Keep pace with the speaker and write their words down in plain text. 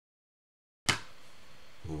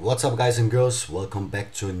What's up, guys and girls? Welcome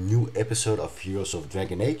back to a new episode of Heroes of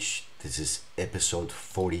Dragon Age. This is episode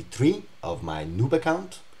 43 of my noob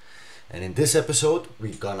account, and in this episode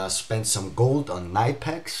we're gonna spend some gold on night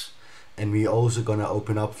packs, and we're also gonna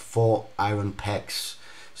open up 4 iron packs.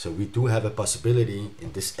 So we do have a possibility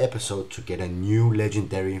in this episode to get a new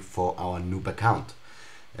legendary for our noob account.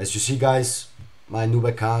 As you see, guys, my noob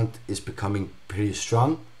account is becoming pretty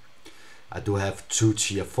strong. I do have 2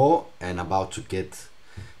 tier 4 and about to get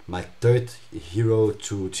my 3rd hero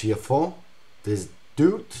to tier 4. This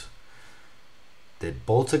dude, the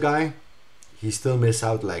bolter guy, he still miss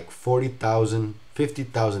out like 40,000,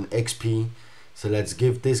 50,000 XP. So let's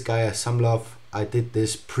give this guy some love. I did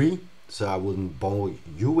this pre, so I wouldn't bore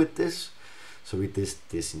you with this. So we did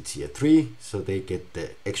this in tier 3, so they get the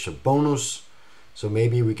extra bonus. So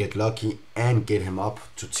maybe we get lucky and get him up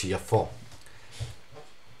to tier 4.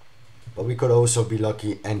 But we could also be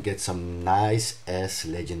lucky and get some nice ass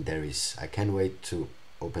legendaries. I can't wait to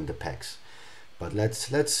open the packs. But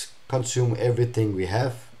let's consume everything we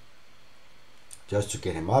have just to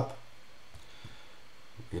get him up.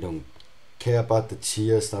 We don't care about the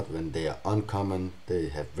tiers, not when they are uncommon. They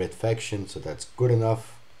have red faction, so that's good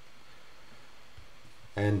enough.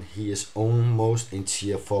 And he is almost in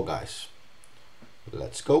tier 4, guys.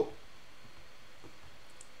 Let's go.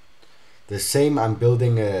 The same, I'm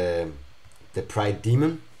building the Pride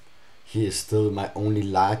Demon. He is still my only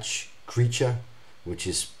large creature, which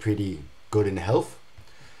is pretty good in health.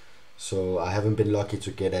 So I haven't been lucky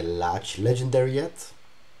to get a large legendary yet,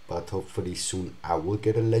 but hopefully soon I will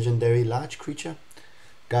get a legendary large creature.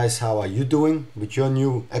 Guys, how are you doing with your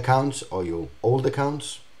new accounts or your old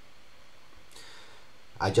accounts?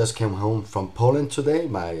 I just came home from Poland today.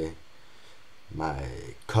 My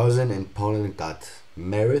cousin in Poland got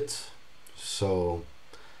married. So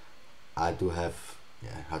I do have,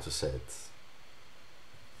 how to say it,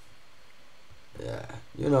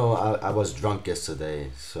 you know, I was drunk yesterday,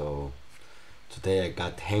 so today I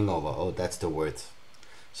got hangover. Oh, that's the word.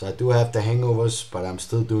 So I do have the hangovers, but I'm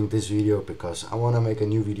still doing this video because I want to make a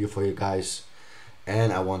new video for you guys,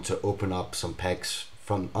 and I want to open up some packs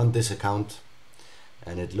from on this account,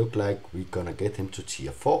 and it looked like we're gonna get him to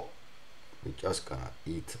tier 4. We're just gonna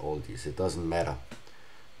eat all these, it doesn't matter.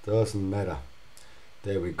 Doesn't matter.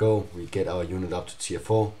 There we go. We get our unit up to tier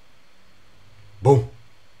 4. Boom.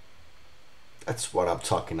 That's what I'm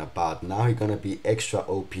talking about. Now he's gonna be extra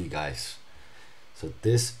OP, guys. So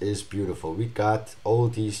this is beautiful. We got all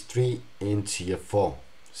these 3 in tier 4.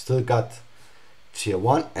 Still got tier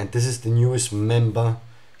 1, and this is the newest member,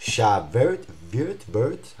 Vert.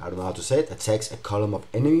 I don't know how to say it. Attacks a column of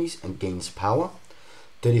enemies and gains power.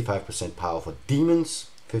 35% power for demons.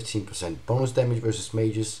 15% bonus damage versus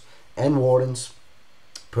mages and wardens.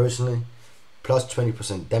 Personally, plus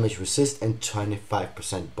 20% damage resist and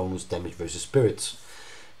 25% bonus damage versus spirits.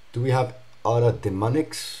 Do we have other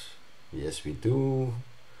demonics? Yes, we do.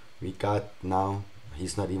 We got now,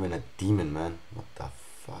 he's not even a demon, man. What the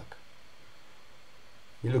fuck?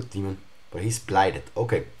 He looks demon, but he's blighted.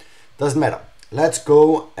 Okay, doesn't matter. Let's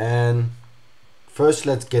go, and first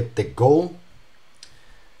let's get the goal.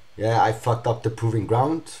 Yeah, I fucked up the proving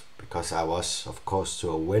ground because I was, of course,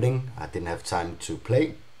 to a wedding. I didn't have time to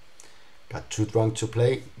play. Got too drunk to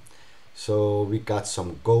play. So we got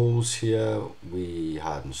some goals here. We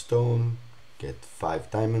harden stone. Get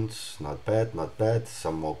 5 diamonds. Not bad, not bad.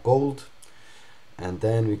 Some more gold. And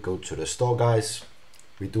then we go to the store, guys.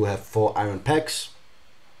 We do have 4 iron packs.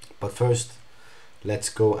 But first, let's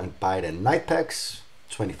go and buy the night packs.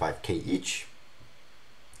 25k each.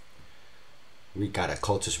 We got a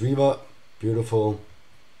Cultist Reaver, beautiful.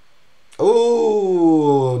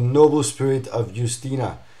 Oh, Noble Spirit of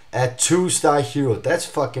Justina, a 2-star hero. That's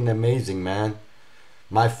fucking amazing, man.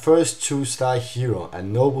 My first 2-star hero, a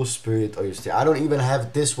Noble Spirit of Justina. I don't even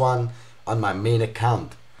have this one on my main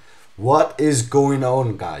account. What is going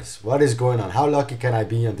on, guys? What is going on? How lucky can I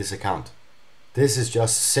be on this account? This is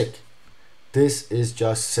just sick. This is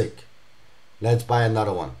just sick. Let's buy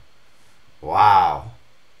another one. Wow.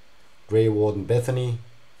 Grey Warden Bethany.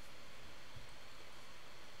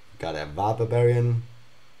 Got a Barbarian.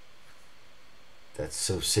 That's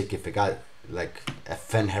so sick. If I got like a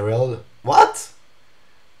Fenharel. What?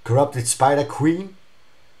 Corrupted Spider Queen.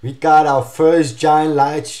 We got our first giant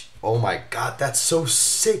large. Oh my god, that's so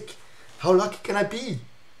sick. How lucky can I be?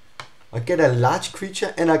 I get a large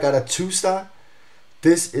creature and I got a 2-star.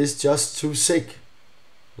 This is just too sick.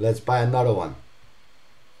 Let's buy another one.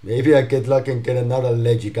 Maybe I get lucky and get another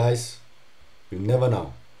leggy, guys. You never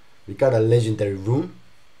know. We got a legendary rune.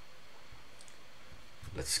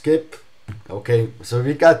 Let's skip. Okay, so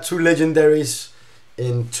we got 2 legendaries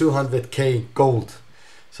in 200k gold.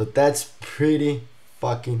 So that's pretty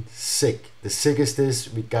fucking sick. The sickest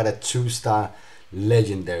is we got a 2-star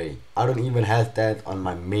legendary. I don't even have that on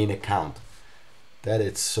my main account. That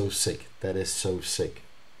is so sick. That is so sick.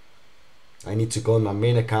 I need to go on my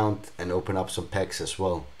main account and open up some packs as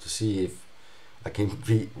well to see if I can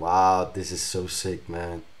beat. Wow, this is so sick,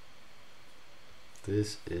 man.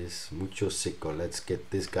 This is mucho sicko. Let's get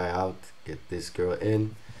this guy out, get this girl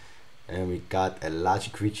in, and we got a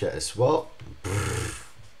large creature as well.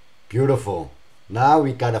 Beautiful. Now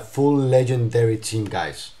we got a full legendary team,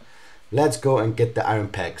 guys. Let's go and get the iron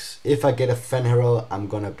packs. If I get a fan hero, I'm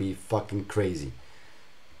gonna be fucking crazy.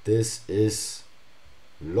 This is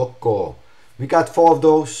loco. We got 4 of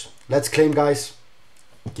those. Let's claim, guys.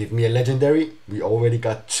 Give me a legendary. We already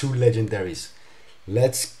got 2 legendaries.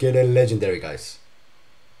 Let's get a legendary, guys.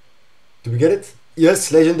 Do we get it? Yes,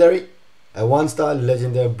 legendary. A 1-star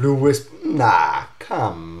legendary blue wisp. Nah,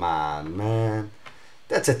 come on, man.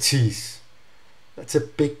 That's a cheese. That's a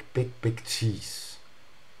big cheese.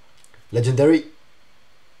 Legendary.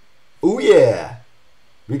 Oh yeah.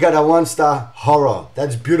 We got a 1-star horror.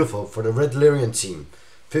 That's beautiful for the Red Lyrian team.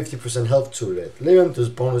 50% health to Red Lyrian, does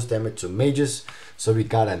bonus damage to mages. So we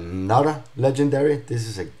got another legendary. This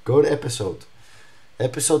is a good episode.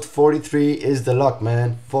 Episode 43 is the luck,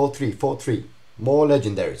 man. 4-3. More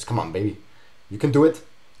legendaries. Come on, baby. You can do it.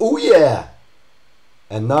 Oh yeah.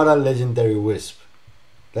 Another legendary wisp.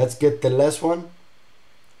 Let's get the last one.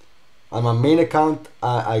 On my main account,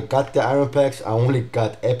 I got the iron packs. I only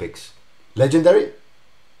got epics. Legendary?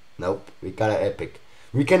 Nope. We got an epic.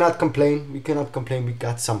 We cannot complain. We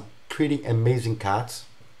got some pretty amazing cards.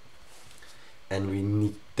 And we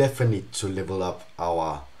need definitely to level up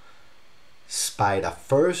our spider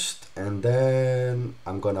first. And then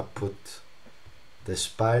I'm gonna put the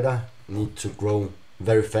spider need to grow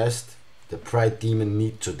very fast. The pride demon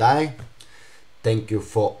need to die. Thank you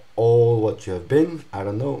for all what you have been. I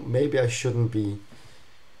don't know. Maybe I shouldn't be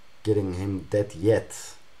getting him dead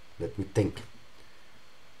yet. Let me think.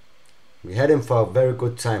 We had him for a very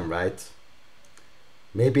good time, right?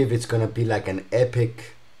 Maybe if it's gonna be like an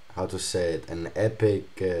epic, how to say it, an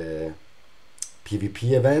epic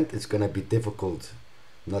PvP event, it's gonna be difficult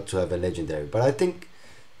not to have a legendary. But I think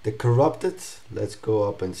the corrupted, let's go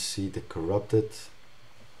up and see the corrupted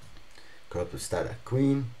starter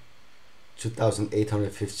queen,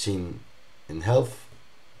 2815 in health.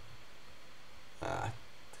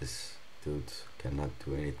 This dude cannot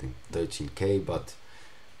do anything. 13k, but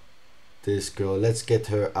this girl, let's get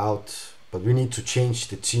her out. But we need to change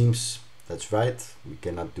the teams. That's right, we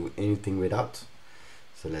cannot do anything without.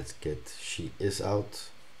 So let's get, she is out.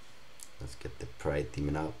 Let's get the pride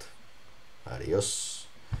demon out. Adios.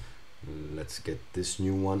 Let's get this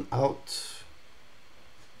new one out.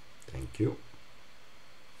 Thank you.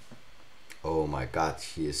 Oh my god,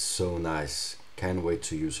 she is so nice. Can't wait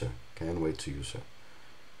to use her. Can't wait to use her.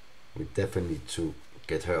 We definitely need to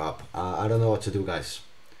get her up. I don't know what to do, guys.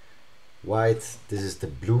 White, this is the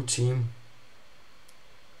blue team.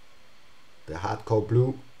 The hardcore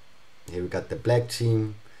blue. Here we got the black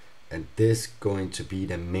team. And this going to be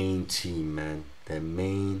the main team, man. The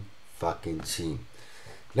main fucking team.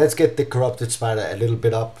 Let's get the corrupted spider a little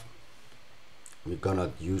bit up. We're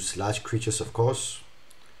gonna use large creatures, of course.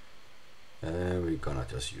 And we're gonna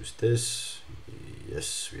just use this.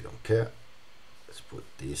 Yes, we don't care. Let's put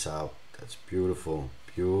these out. That's beautiful.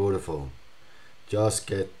 Beautiful. Just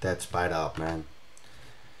get that spider up, man.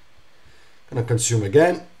 Gonna consume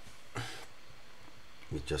again.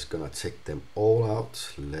 We're just gonna take them all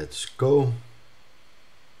out. Let's go.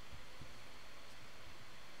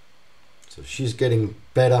 So she's getting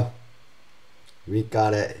better. We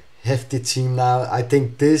got a hefty team now. I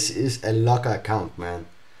think this is a locker account, man.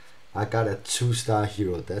 I got a 2-star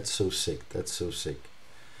hero. That's so sick. That's so sick.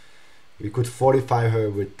 We could fortify her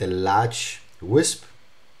with the large wisp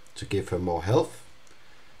to give her more health.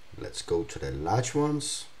 Let's go to the large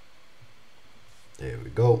ones. There we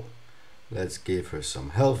go. Let's give her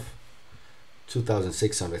some health.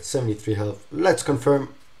 2673 health. Let's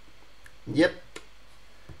confirm. Yep.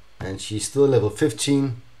 And she's still level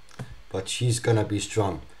 15, but she's gonna be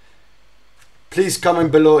strong. Please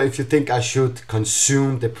comment below if you think I should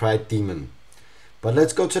consume the pride demon. But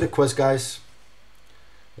let's go to the quest, guys.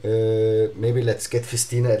 Maybe let's get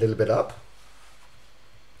Festina a little bit up.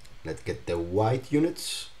 Let's get the white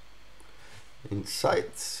units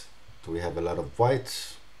inside. Do we have a lot of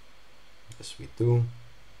whites? Yes, we do.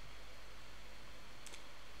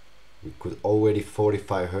 We could already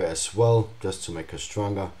fortify her as well, just to make her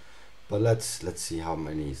stronger. But let's see how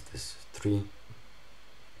many is this. 3,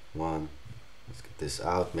 1. Let's get this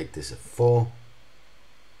out. Make this a 4.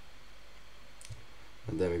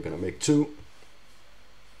 And then we're gonna make 2.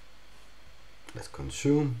 Let's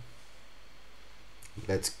consume.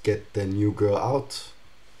 Let's get the new girl out.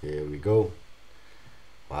 Here we go.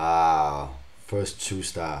 Wow, first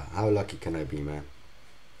 2-star. How lucky can I be, man?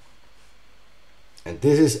 And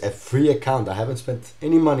this is a free account. I haven't spent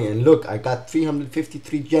any money, and look, I got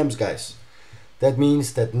 353 gems, guys. That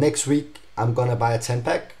means that next week I'm gonna buy a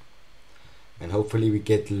 10-pack, and hopefully we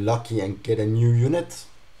get lucky and get a new unit.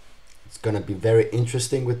 It's gonna be very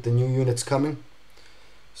interesting with the new units coming,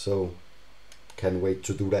 so can't wait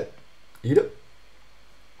to do that either.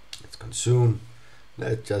 Let's consume.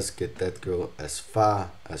 Let's just get that girl as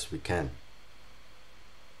far as we can.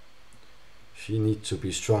 She needs to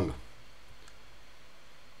be stronger.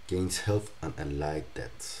 Gains health and I like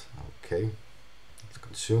that. Okay, let's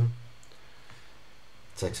consume.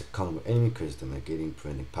 Attacks a column of enemy, increases the negating,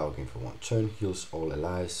 preventing power gain for 1 turn, heals all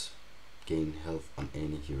allies, gain health on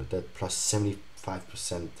any hero. That plus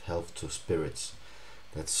 75% health to spirits.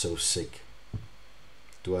 That's so sick.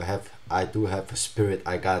 I do have a spirit.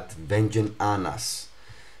 I got Vengeance Anas.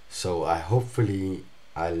 So I don't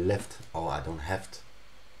have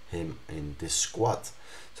him in this squad.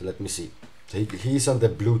 So let me see. So he's on the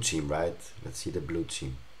blue team, right? Let's see the blue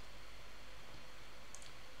team.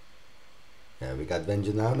 Yeah, we got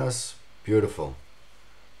Vengeance Anas. Beautiful.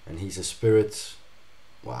 And he's a spirit.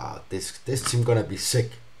 Wow, this team gonna be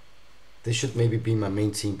sick. This should maybe be my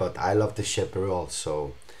main team, but I love the Chaparral,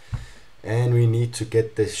 so. And we need to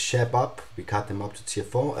get the Shep up. We cut him up to tier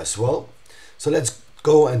 4 as well. So let's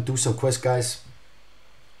go and do some quests, guys.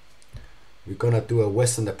 We're gonna do a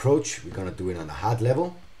Western approach. We're gonna do it on a hard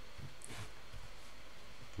level.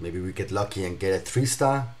 Maybe we get lucky and get a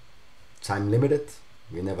 3-star. Time limited.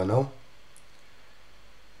 We never know.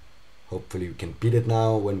 Hopefully we can beat it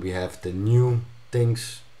now when we have the new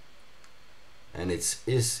things. And it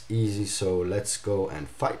is easy, so let's go and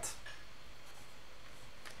fight.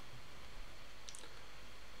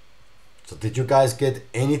 So did you guys get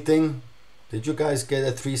anything? Did you guys get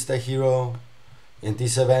a 3-star hero in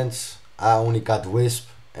these events? I only got Wisp,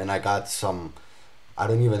 and I got some, I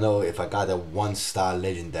don't even know if I got a 1-star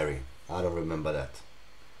legendary. I don't remember that.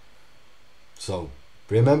 So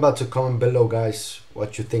remember to comment below, guys,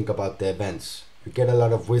 what you think about the events. You get a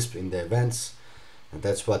lot of Wisp in the events, and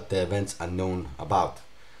that's what the events are known about.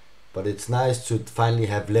 But it's nice to finally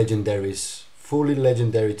have legendaries, fully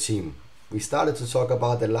legendary team. We started to talk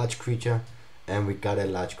about a large creature, and we got a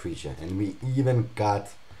large creature, and we even got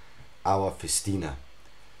our Festina.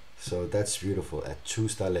 So that's beautiful, a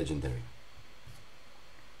 2-star legendary.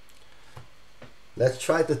 Let's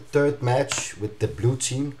try the 3rd match with the blue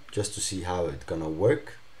team just to see how it's gonna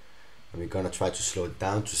work. And we're gonna try to slow it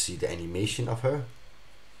down to see the animation of her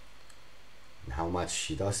and how much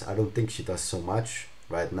she does. I don't think she does so much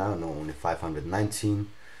right now. No, only 519.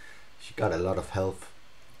 She got a lot of health.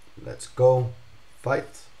 Let's go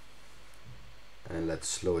fight, and let's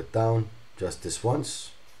slow it down just this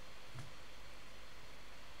once.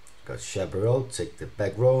 Got Chaparral, take the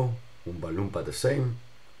back row. Oompa Loompa the same.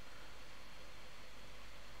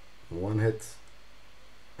 1 hit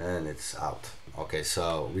and it's out. Okay,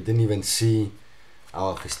 so we didn't even see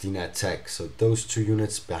our Festina attack, so those 2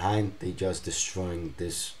 units behind, they just destroying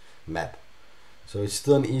this map. So it's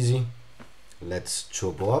still an easy. Let's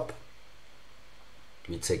turbo up.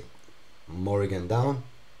 We take Morrigan down,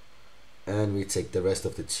 and we take the rest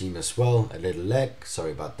of the team as well. A little lag,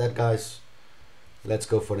 sorry about that, guys. Let's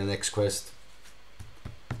go for the next quest.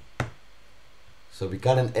 So we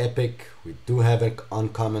got an epic, we do have an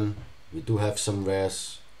uncommon, we do have some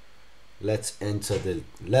rares. Let's enter the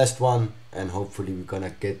last one, and hopefully we're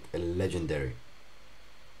gonna get a legendary.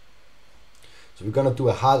 So we're gonna do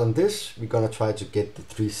a hard on this. We're gonna try to get the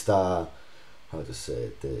 3-star, how to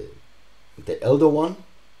say it, the Elder one,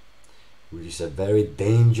 which is a very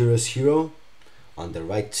dangerous hero on the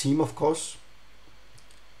right team, of course.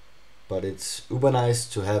 But it's uber nice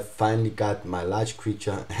to have finally got my large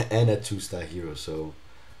creature and a 2-star hero. So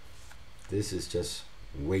this is just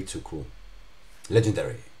way too cool.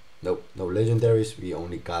 Legendary. Nope, no legendaries. We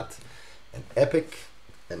only got an epic,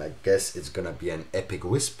 and I guess it's gonna be an epic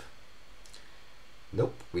Wisp.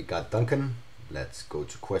 Nope, we got Duncan. Let's go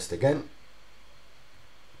to quest again.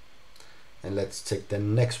 And let's take the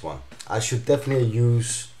next one. I should definitely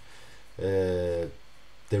use the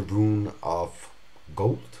rune of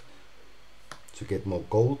gold to get more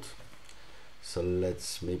gold. So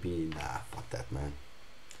let's maybe, fuck that, man.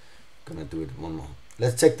 Gonna do it one more.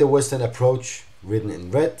 Let's take the Western approach, written in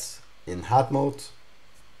red, in hard mode.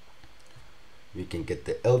 We can get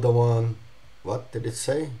the Elder one. What did it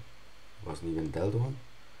say? It wasn't even the Elder one.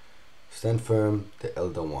 Stand firm, the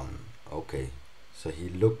Elder one. Okay. So he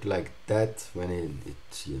looked like that when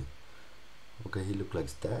it's here. Okay, he looked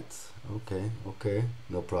like that. Okay,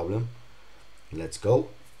 no problem. Let's go.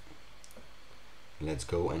 Let's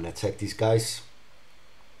go and attack these guys.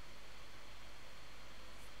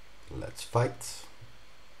 Let's fight.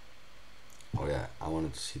 Oh yeah, I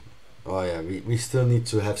wanted to see. Oh yeah, we still need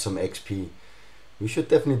to have some XP. We should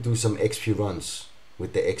definitely do some XP runs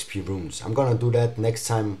with the XP rooms. I'm gonna do that next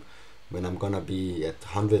time when I'm gonna be at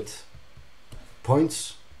 100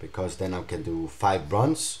 points, because then I can do 5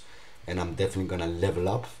 runs and I'm definitely gonna level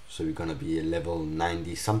up. So we're gonna be a level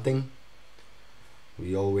 90 something.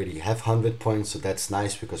 We already have 100 points, so that's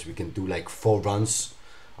nice because we can do like 4 runs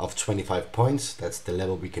of 25 points. That's the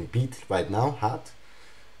level we can beat right now, hard.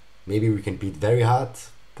 Maybe we can beat very hard,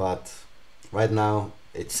 but right now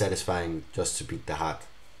it's satisfying just to beat the hard.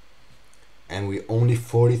 And we only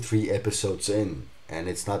 43 episodes in, and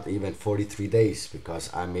it's not even 43 days because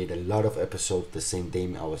I made a lot of episodes the same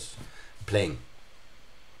day I was playing.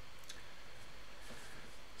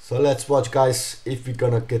 So let's watch, guys, if we're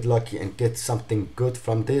gonna get lucky and get something good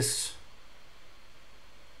from this.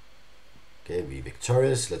 Okay, we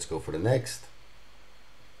victorious. Let's go for the next.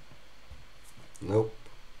 Nope.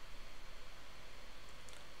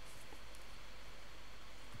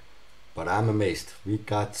 But I'm amazed. We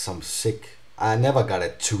got some sick. I never got a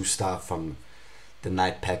 2-star from the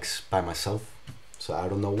night packs by myself, so I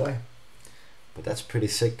don't know why. But that's pretty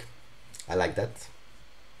sick. I like that.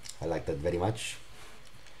 I like that very much.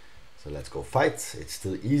 So let's go fight. It's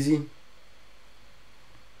still easy.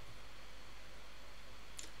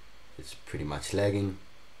 It's pretty much lagging.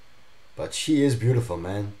 But she is beautiful,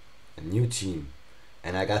 man. A new team.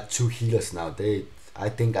 And I got 2 healers now. I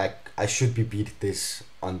think I should be beat this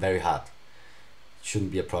on very hard. It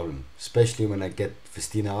shouldn't be a problem. Especially when I get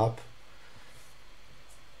Festina up.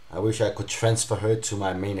 I wish I could transfer her to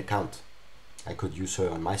my main account. I could use her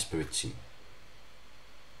on my spirit team.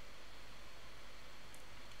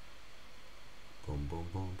 Boom, boom,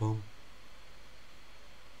 boom, boom.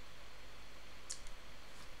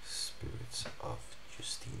 Spirits of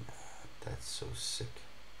Justina. That's so sick.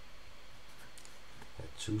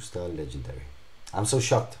 A 2-star legendary. I'm so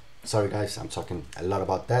shocked. Sorry guys, I'm talking a lot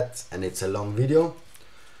about that and it's a long video.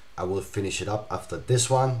 I will finish it up after this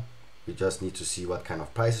one. We just need to see what kind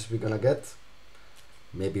of prizes we're gonna get.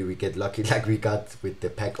 Maybe we get lucky like we got with the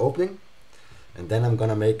pack opening. And then I'm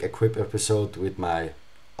gonna make a quick episode with my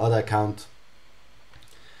other account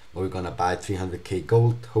where we're gonna buy 300k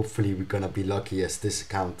gold. Hopefully we're gonna be lucky as this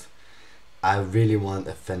account. I really want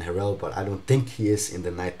a Fenherel, but I don't think he is in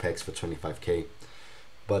the night packs for 25k.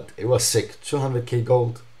 But it was sick, 200k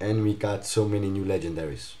gold, and we got so many new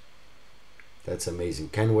legendaries. That's amazing.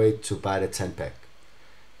 Can't wait to buy the 10 pack.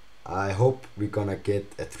 I hope we're gonna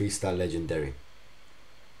get a 3-star legendary.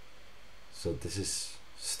 So this is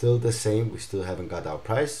still the same. We still haven't got our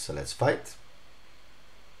prize, so let's fight.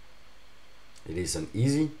 It is an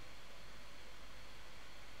easy.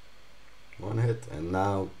 1 hit, and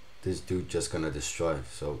now this dude just gonna destroy.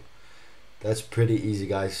 So that's pretty easy,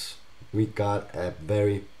 guys. We got a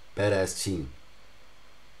very badass team.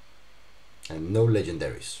 And no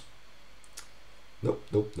legendaries. Nope,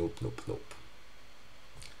 nope, nope, nope, nope.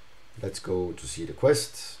 Let's go to see the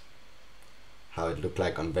quest. How it looked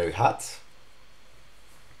like on very hard.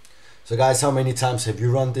 So guys, how many times have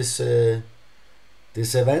you run this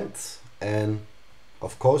this event? And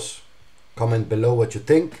of course, comment below what you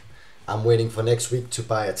think. I'm waiting for next week to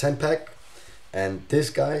buy a 10 pack. And this,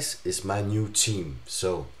 guys, is my new team.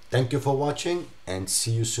 So thank you for watching and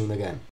see you soon again.